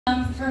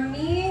For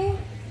me,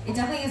 it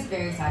definitely is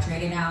very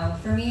saturated now.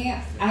 For me,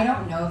 I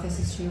don't know if this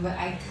is true, but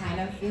I kind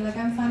of feel like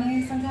I'm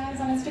funny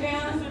sometimes on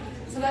Instagram.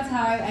 So that's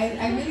how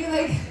I really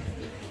like,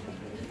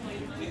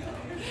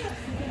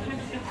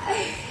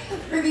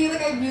 for me,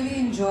 like I really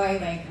enjoy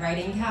like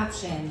writing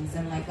captions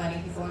and like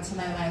letting people into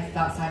my life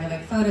outside of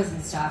like photos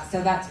and stuff.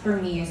 So that's for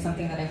me is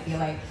something that I feel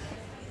like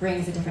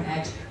brings a different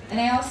edge. And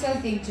I also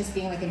think just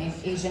being like an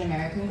Asian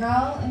American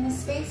girl in this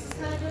space is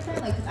kind of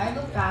different. Like, 'cause I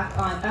look back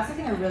on, that's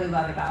something I really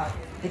love about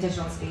the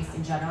digital space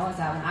in general, is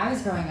that when I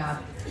was growing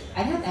up,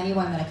 I didn't have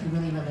anyone that I could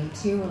really relate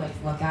to or like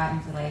look at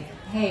and feel like,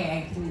 hey,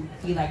 I can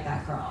be like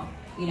that girl.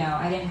 You know,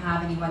 I didn't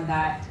have anyone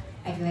that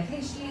I feel like,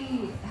 hey,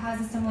 she has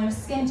a similar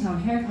skin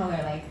tone, hair color,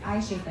 like eye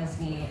shape as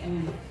me,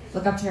 and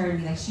look up to her and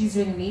be like, she's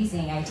doing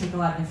amazing. I take a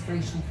lot of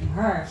inspiration from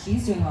her. If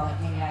she's doing well,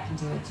 like maybe I can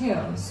do it too.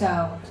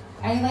 So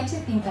I like to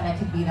think that I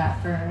could be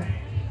that for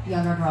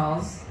younger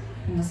girls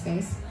in this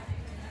space.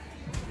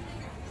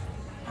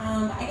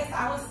 I guess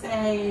I would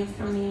say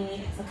for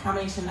me, it's a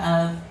combination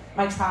of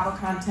my travel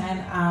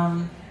content,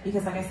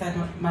 because like I said,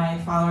 my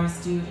followers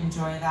do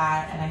enjoy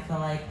that, and I feel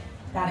like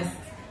that is,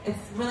 it's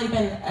really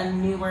been a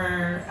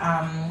newer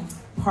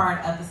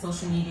part of the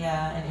social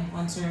media and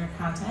influencer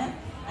content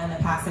in the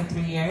past like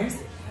 3 years.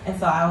 And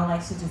so I would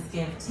like to just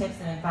give tips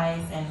and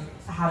advice and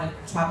how to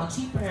travel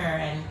cheaper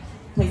and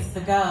places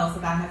to go, so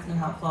that has been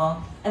helpful.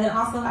 And then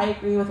also I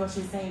agree with what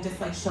she's saying, just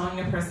like showing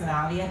your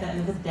personality at the end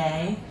of the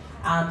day.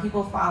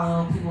 People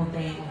follow people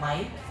they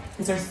like,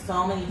 because there's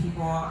so many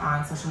people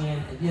on social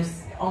media.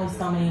 There's only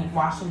so many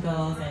wash and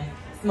goes and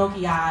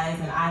smoky eyes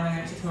and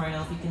eyeliner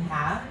tutorials you can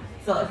have.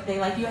 So if they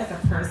like you as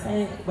a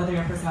person, whether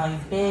your personality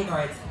is big or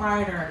it's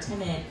quieter or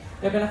timid,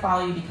 they're gonna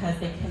follow you because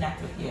they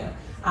connect with you.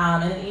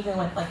 And then even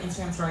with like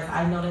Instagram stories,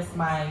 I notice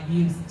my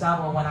views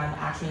double when I'm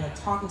actually like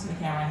talking to the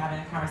camera and having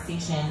a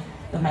conversation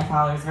with my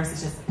followers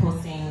versus just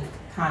posting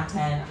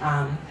content.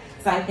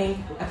 So I think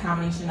a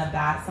combination of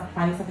that, so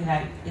finding something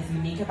that is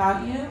unique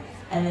about you,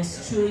 and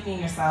it's truly being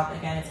yourself.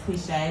 Again, it's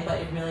cliche, but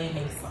it really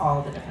makes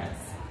all the difference.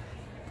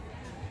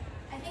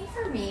 I think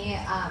for me,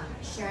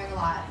 sharing a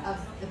lot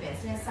of the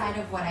business side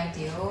of what I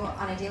do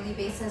on a daily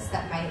basis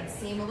that might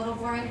seem a little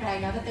boring, but I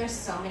know that there's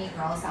so many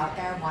girls out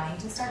there wanting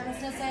to start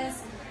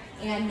businesses,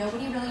 and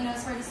nobody really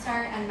knows where to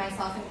start, and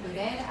myself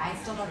included. I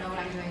still don't know what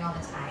I'm doing all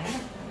the time.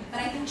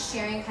 But I think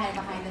sharing kind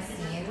of behind the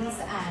scenes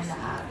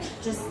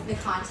and just the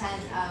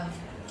content of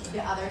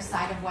the other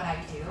side of what I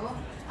do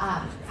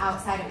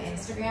outside of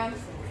Instagram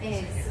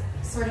is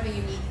sort of a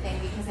unique thing,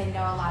 because I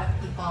know a lot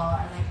of people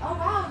are like, oh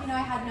wow, you know, I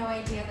had no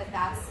idea that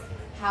that's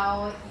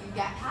how you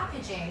get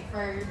packaging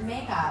for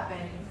makeup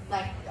and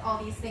like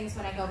all these things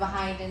when I go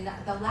behind in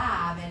the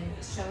lab and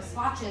show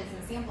swatches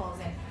and samples,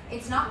 and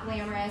it's not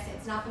glamorous,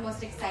 it's not the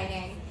most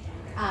exciting,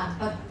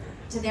 but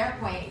to their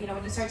point, you know,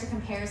 when you start to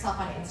compare yourself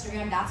on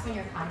Instagram, that's when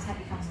your content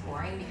becomes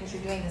boring because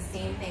you're doing the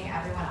same thing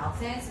everyone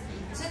else is.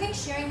 So I think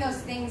sharing those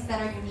things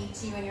that are unique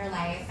to you in your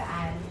life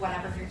and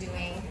whatever you're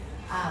doing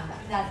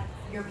that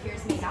your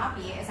peers may not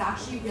be is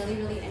actually really,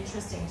 really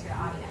interesting to your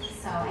audience.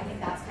 So I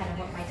think that's kind of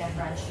what my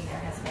differentiator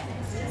has been,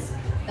 is just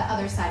the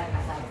other side of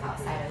my life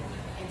outside of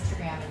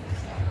Instagram and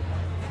YouTube.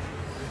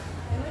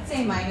 I would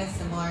say mine is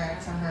similar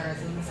to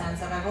hers in the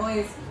sense of I've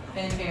always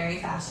been very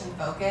fashion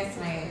focused,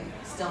 and I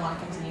still want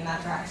to continue in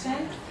that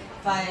direction.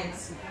 But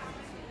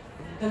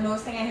the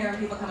most thing I hear when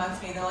people come up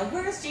to me, they're like,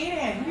 "Where's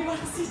Jaden? We want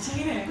to see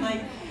Jaden."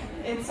 Like,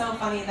 it's so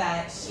funny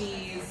that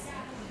she's,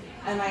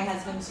 and my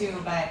husband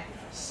too, but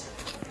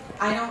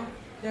I don't.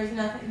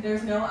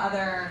 There's no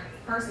other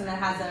person that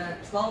has a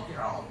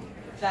 12-year-old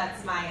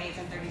that's my age.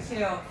 I'm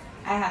 32.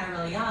 I had her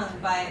really young,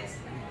 but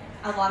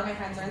a lot of my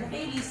friends are in the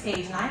baby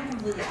stage, and I'm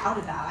completely out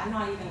of that. I'm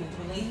not even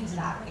relating to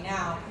that right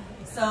now.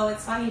 So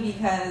it's funny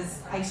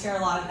because I share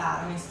a lot of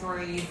that on my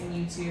stories and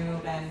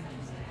YouTube, and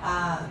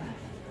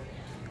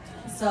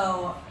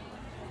so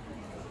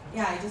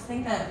yeah, I just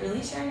think that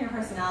really sharing your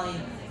personality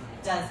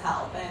does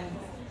help, and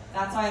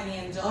that's why me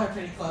and Jill are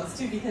pretty close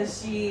too,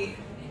 because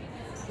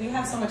we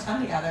have so much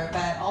fun together.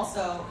 But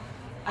also,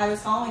 I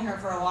was following her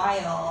for a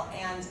while,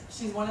 and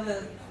she's one of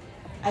the,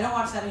 I don't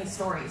watch that many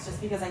stories just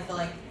because I feel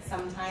like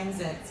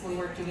sometimes it's when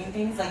we're doing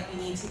things like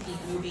we need to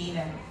keep moving,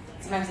 and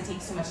sometimes it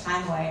takes too much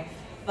time away.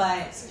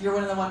 But you're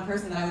one of the one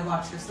person that I would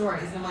watch your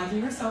stories, and I'm like,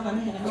 you were so fun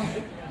to hang out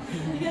with.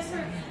 Because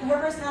her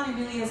personality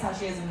really is how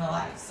she is in real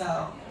life.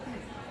 So